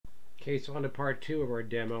Okay, so on to part 2 of our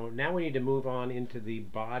demo. Now we need to move on into the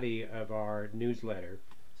body of our newsletter.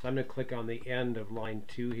 So I'm going to click on the end of line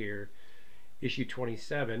 2 here, issue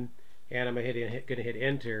 27, and I'm going to hit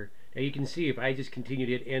enter. Now you can see if I just continue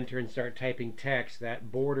to hit enter and start typing text,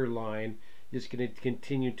 that border line is going to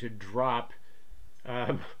continue to drop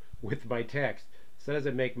with my text. So that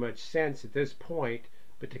doesn't make much sense at this point,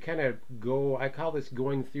 but to kind of go, I call this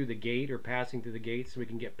going through the gate or passing through the gate so we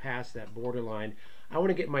can get past that border line. I want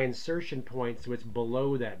to get my insertion point so it's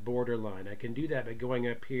below that border line. I can do that by going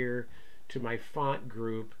up here to my font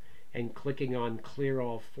group and clicking on clear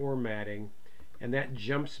all formatting, and that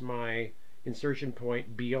jumps my insertion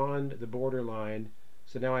point beyond the border line,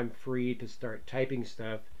 so now I'm free to start typing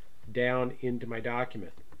stuff down into my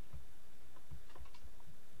document.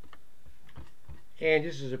 And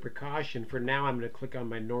just as a precaution, for now I'm going to click on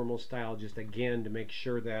my normal style just again to make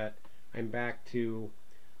sure that I'm back to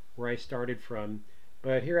where I started from.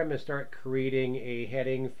 But here I'm going to start creating a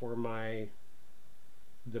heading for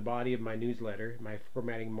the body of my newsletter. My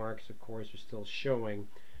formatting marks, of course, are still showing.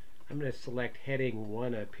 I'm going to select heading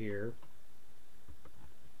 1 up here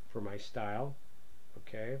for my style.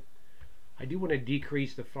 Okay. I do want to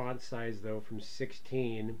decrease the font size though from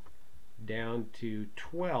 16 down to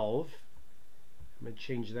 12. I'm going to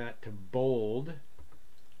change that to bold,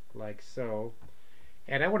 like so.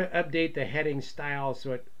 And I want to update the heading style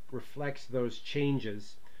so it reflects those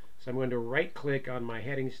changes. So I'm going to right click on my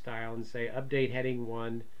heading style and say update heading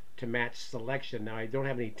 1 to match selection. Now I don't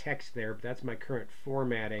have any text there, but that's my current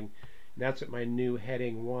formatting. And that's what my new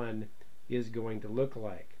heading 1 is going to look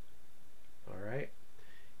like. Alright.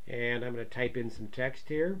 And I'm going to type in some text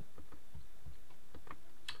here.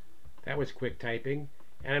 That was quick typing.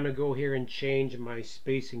 And I'm going to go here and change my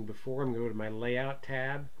spacing before. I'm going to go to my layout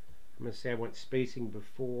tab. I'm going to say I want spacing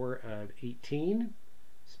before of 18,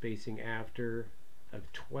 spacing after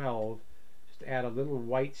of 12, just to add a little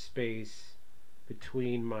white space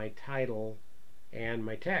between my title and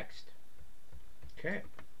my text. Okay.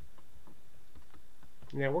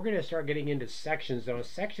 Now we're going to start getting into sections though. A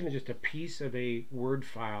section is just a piece of a Word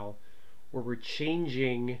file where we're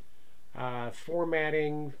changing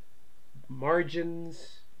formatting,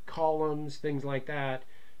 margins, columns, things like that.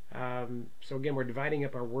 So again, we're dividing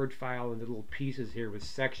up our Word file into little pieces here with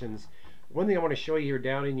sections. One thing I want to show you here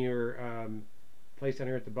down in your place down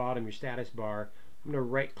here at the bottom, your status bar, I'm going to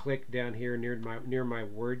right click down here near my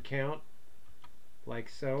word count, like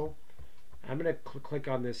so. I'm going to click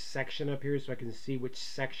on this section up here so I can see which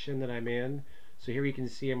section that I'm in. So here you can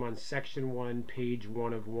see I'm on section 1, page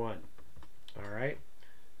 1 of 1. Alright,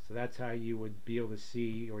 so that's how you would be able to see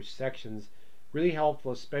your sections. Really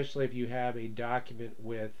helpful, especially if you have a document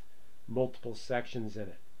with multiple sections in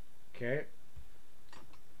it. Okay.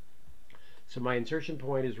 So my insertion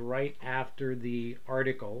point is right after the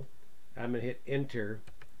article. I'm going to hit enter.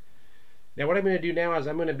 Now what I'm going to do now is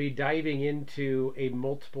I'm going to be diving into a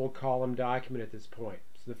multiple column document at this point.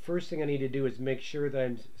 So the first thing I need to do is make sure that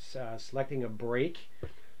I'm selecting a break,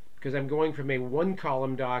 because I'm going from a 1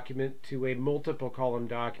 column document to a multiple column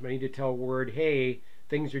document. I need to tell Word, hey,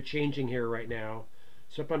 things are changing here right now.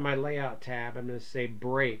 So up on my layout tab, I'm going to say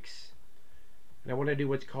breaks. And I want to do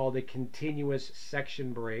what's called a continuous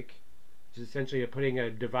section break, which is essentially putting a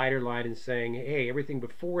divider line and saying, hey, everything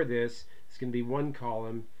before this is going to be 1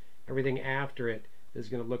 column. Everything after it is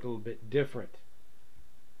going to look a little bit different.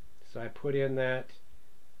 So I put in that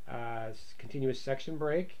continuous section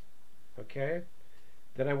break. Okay.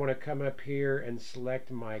 Then I want to come up here and select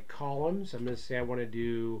my columns. I'm going to say I want to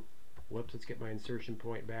do, whoops, let's get my insertion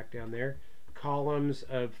point back down there. Columns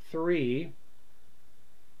of 3.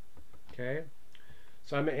 Okay.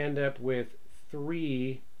 So I'm going to end up with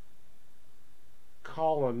 3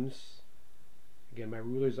 columns. Again, my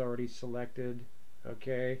ruler's already selected.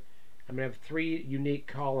 Okay. I'm going to have 3 unique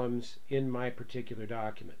columns in my particular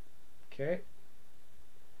document. Okay.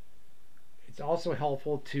 It's also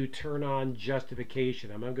helpful to turn on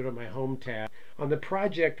justification. I'm going to go to my home tab. On the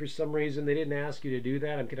project, for some reason, they didn't ask you to do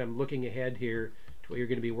that. I'm looking ahead here to what you're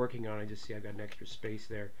going to be working on. I just see I've got an extra space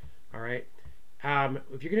there. All right.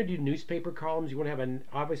 If you're going to do newspaper columns, you want to have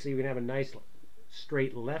obviously you're going to have a nice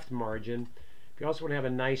straight left margin. You also want to have a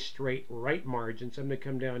nice straight right margin. So I'm going to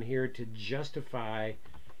come down here to justify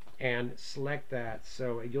and select that.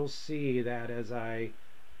 So you'll see that as I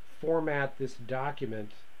format this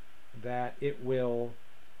document, that it will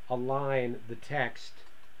align the text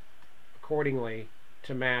accordingly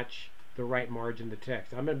to match the right margin of the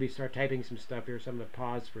text. I'm going to start typing some stuff here, so I'm going to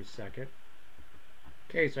pause for a second.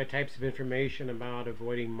 Okay, so I typed some information about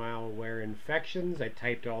avoiding malware infections. I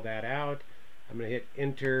typed all that out. I'm going to hit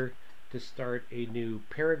enter to start a new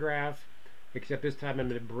paragraph. except this time I'm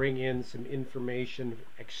going to bring in some information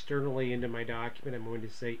externally into my document. I'm going to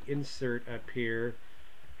say insert up here,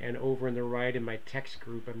 and over on the right in my text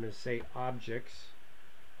group I'm going to say objects.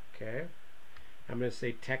 Okay, I'm going to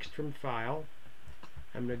say text from file.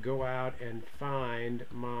 I'm going to go out and find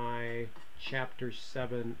my chapter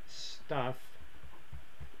 7 stuff,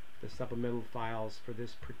 the supplemental files for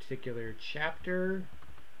this particular chapter,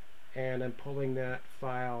 and I'm pulling that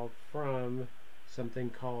file from something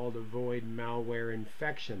called avoid malware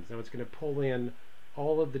infections. Now it's going to pull in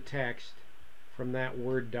all of the text from that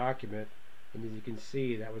Word document, and as you can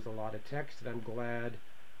see, that was a lot of text, and I'm glad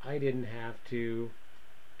I didn't have to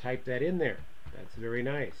type that in there. That's very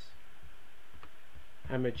nice.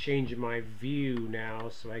 I'm going to change my view now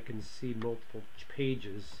so I can see multiple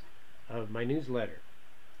pages of my newsletter.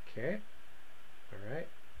 Okay, alright,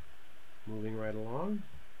 moving right along.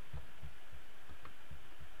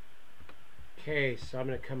 Okay, so I'm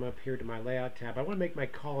going to come up here to my layout tab. I want to make my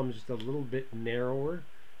columns just a little bit narrower.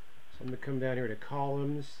 So I'm going to come down here to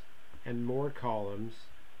columns and more columns.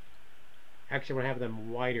 Actually, I want to have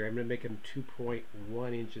them wider. I'm going to make them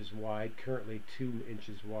 2.1 inches wide, currently 2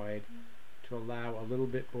 inches wide, to allow a little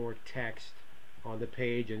bit more text on the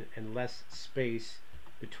page and less space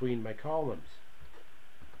between my columns.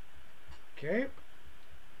 Okay.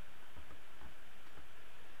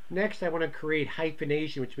 Next, I want to create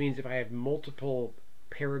hyphenation, which means if I have multiple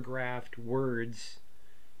paragraphed words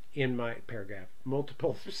in my paragraph,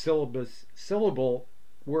 multiple syllable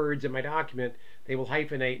words in my document, they will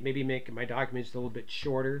hyphenate, maybe make my document just a little bit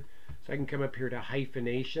shorter. So I can come up here to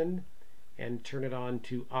hyphenation and turn it on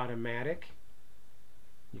to automatic.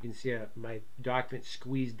 You can see my document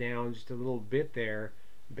squeezed down just a little bit there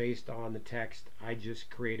based on the text I just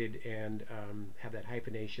created and have that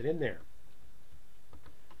hyphenation in there.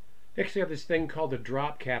 Next, we have this thing called the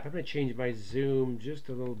drop cap. I'm going to change my zoom just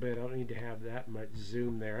a little bit. I don't need to have that much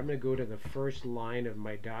zoom there. I'm going to go to the first line of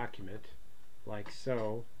my document, like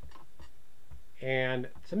so. And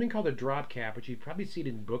something called a drop cap, which you've probably seen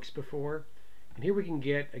in books before. And here we can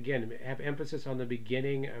get, again, have emphasis on the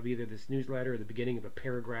beginning of either this newsletter or the beginning of a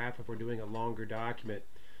paragraph if we're doing a longer document.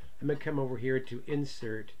 I'm going to come over here to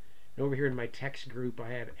insert. And over here in my text group,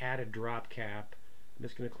 I have add a drop cap. I'm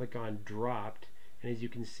just going to click on dropped. And as you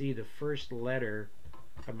can see, the first letter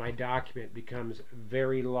of my document becomes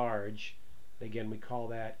very large. Again, we call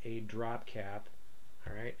that a drop cap.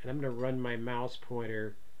 All right, and I'm going to run my mouse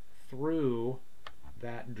pointer through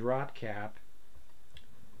that drop cap,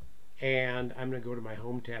 and I'm going to go to my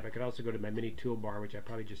home tab. I could also go to my mini toolbar, which I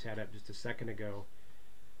probably just had up just a second ago.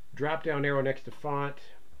 Drop down arrow next to font.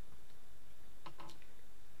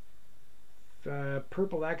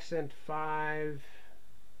 Purple accent 5.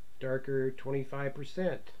 Darker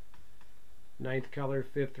 25%. Ninth color,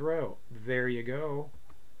 5th row. There you go.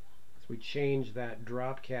 So we change that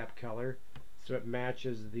drop cap color so it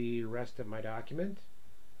matches the rest of my document.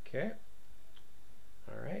 Okay.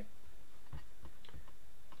 Alright.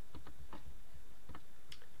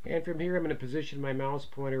 And from here I'm going to position my mouse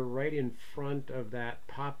pointer right in front of that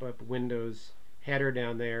pop-up Windows header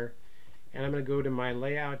down there. And I'm going to go to my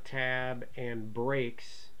layout tab and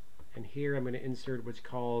breaks. And here I'm going to insert what's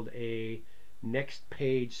called a next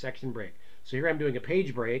page section break. So here I'm doing a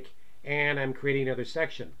page break and I'm creating another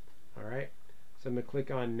section. Alright, so I'm going to click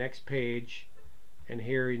on next page, and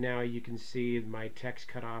here now you can see my text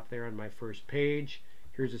cut off there on my first page.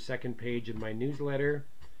 Here's the second page of my newsletter,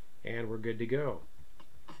 and we're good to go.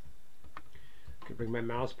 I can bring my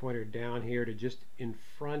mouse pointer down here to just in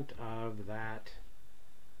front of that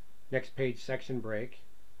next page section break.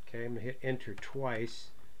 Okay, I'm going to hit enter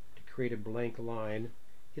twice create a blank line,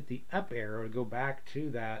 hit the up arrow to go back to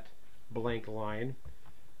that blank line.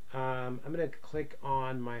 I'm going to click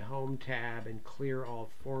on my home tab and clear all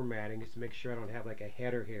formatting just to make sure I don't have like a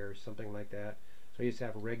header here or something like that. So I just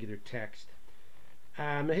have regular text.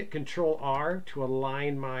 I'm going to hit Control R to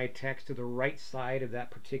align my text to the right side of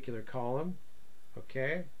that particular column.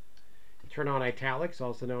 Okay. Turn on italics,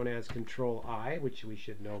 also known as Control I, which we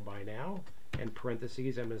should know by now. And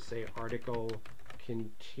parentheses, I'm going to say article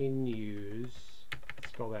continues,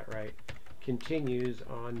 spell that right, continues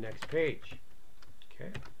on next page.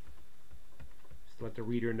 Okay, just let the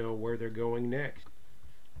reader know where they're going next.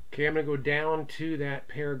 Okay, I'm going to go down to that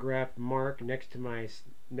paragraph mark next to my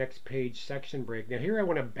next page section break. Now here I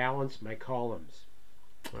want to balance my columns.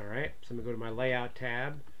 Alright, so I'm going to go to my layout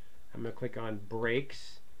tab, I'm going to click on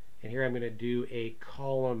breaks, and here I'm going to do a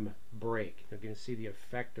column break. You're going to see the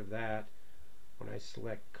effect of that when I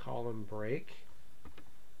select column break.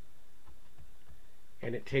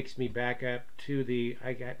 And it takes me back up to the,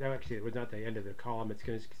 actually it was not the end of the column, it's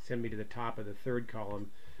going to send me to the top of the third column.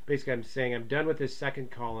 basically I'm saying I'm done with this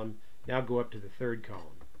second column, now go up to the third column.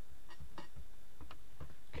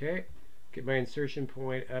 Okay, get my insertion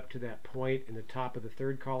point up to that point in the top of the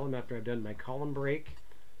third column after I've done my column break.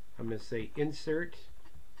 I'm going to say insert.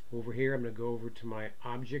 Over here I'm going to go over to my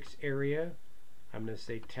objects area. I'm going to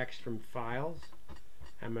say text from files.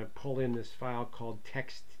 I'm going to pull in this file called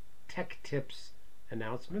Tech Tips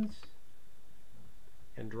Announcements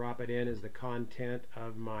and drop it in as the content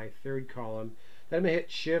of my third column. Then I'm going to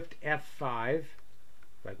hit Shift F5.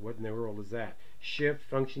 Like, what in the world is that? Shift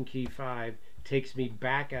function key 5 takes me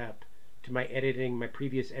back up to my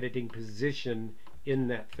previous editing position in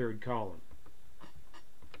that third column.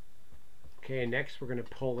 Okay, next we're going to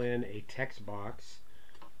pull in a text box.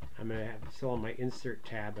 I'm going to have still on my insert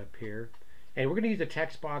tab up here. And we're going to use a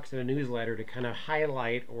text box in a newsletter to kind of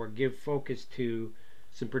highlight or give focus to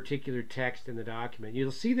some particular text in the document.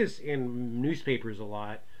 You'll see this in newspapers a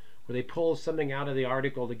lot, where they pull something out of the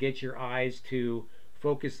article to get your eyes to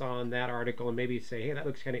focus on that article and maybe say, hey, that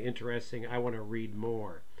looks kind of interesting, I want to read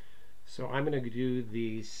more. So I'm going to do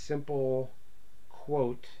the simple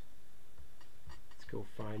quote. Let's go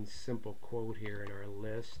find simple quote here in our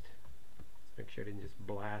list. Make sure I didn't just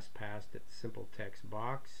blast past it. Simple text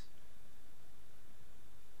box.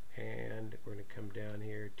 And we're going to come down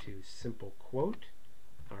here to simple quote.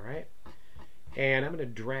 Alright. And I'm going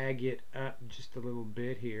to drag it up just a little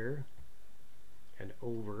bit here and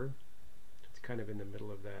over. It's kind of in the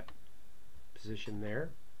middle of that position there.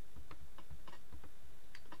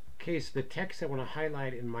 Okay, so the text I want to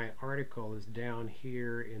highlight in my article is down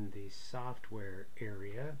here in the software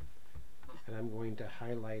area. And I'm going to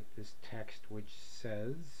highlight this text which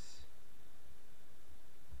says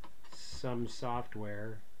some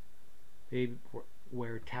software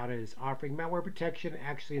where touted is offering malware protection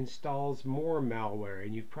actually installs more malware,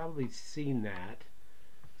 and you've probably seen that.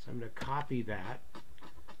 So I'm going to copy that.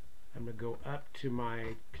 I'm going to go up to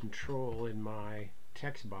my control in my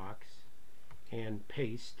text box and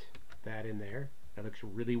paste that in there. That looks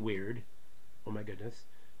really weird. Oh my goodness.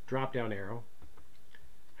 Drop down arrow.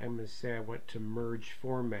 I'm going to say I want to merge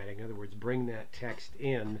formatting. In other words, bring that text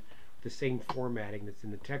in the same formatting that's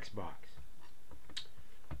in the text box.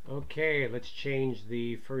 Okay, let's change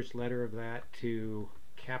the first letter of that to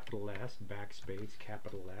capital S, backspace,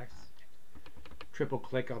 capital S. Triple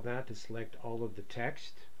click on that to select all of the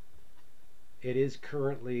text. It is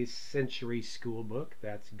currently Century Schoolbook.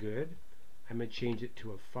 That's good. I'm going to change it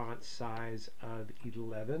to a font size of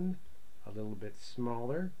 11, a little bit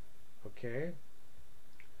smaller. Okay.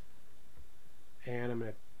 And I'm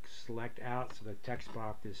going to select out so the text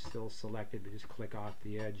box is still selected, but just click off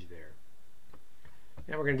the edge there.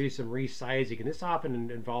 Now we're going to do some resizing, and this often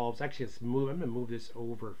involves, actually I'm going to move this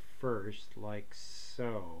over first like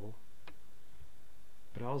so,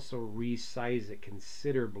 but also resize it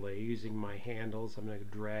considerably using my handles. I'm going to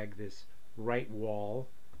drag this right wall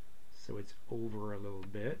so it's over a little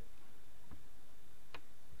bit.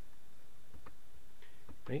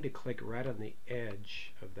 I need to click right on the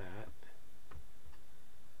edge of that.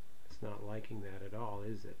 It's not liking that at all,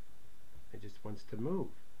 is it? It just wants to move.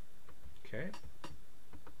 Okay.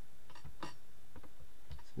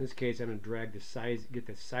 So in this case, I'm going to drag the size, get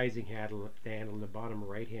the sizing handle in the bottom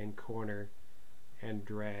right-hand corner, and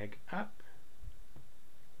drag up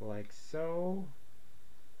like so.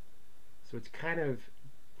 So it's kind of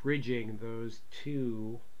bridging those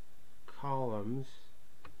two columns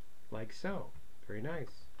like so. Very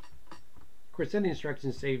nice. Of course, then the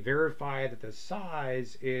instructions say verify that the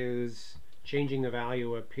size is changing the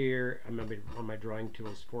value up here. I'm going to be on my drawing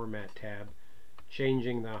tools format tab,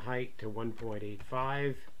 changing the height to 1.85.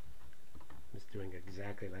 I'm just doing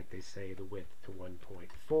exactly like they say, the width to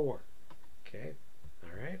 1.4. Okay,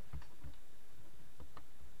 all right.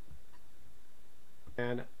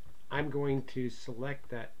 And I'm going to select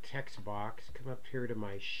that text box, come up here to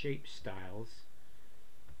my shape styles,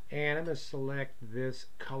 and I'm going to select this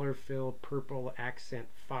color fill purple accent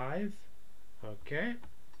 5. Okay,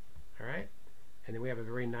 all right. And then we have a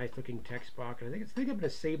very nice looking text box. I think I'm going to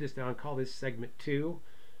save this now and call this segment 2.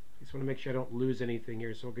 I just want to make sure I don't lose anything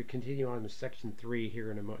here. So we'll continue on to section 3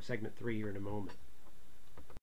 here in segment 3 here in a moment.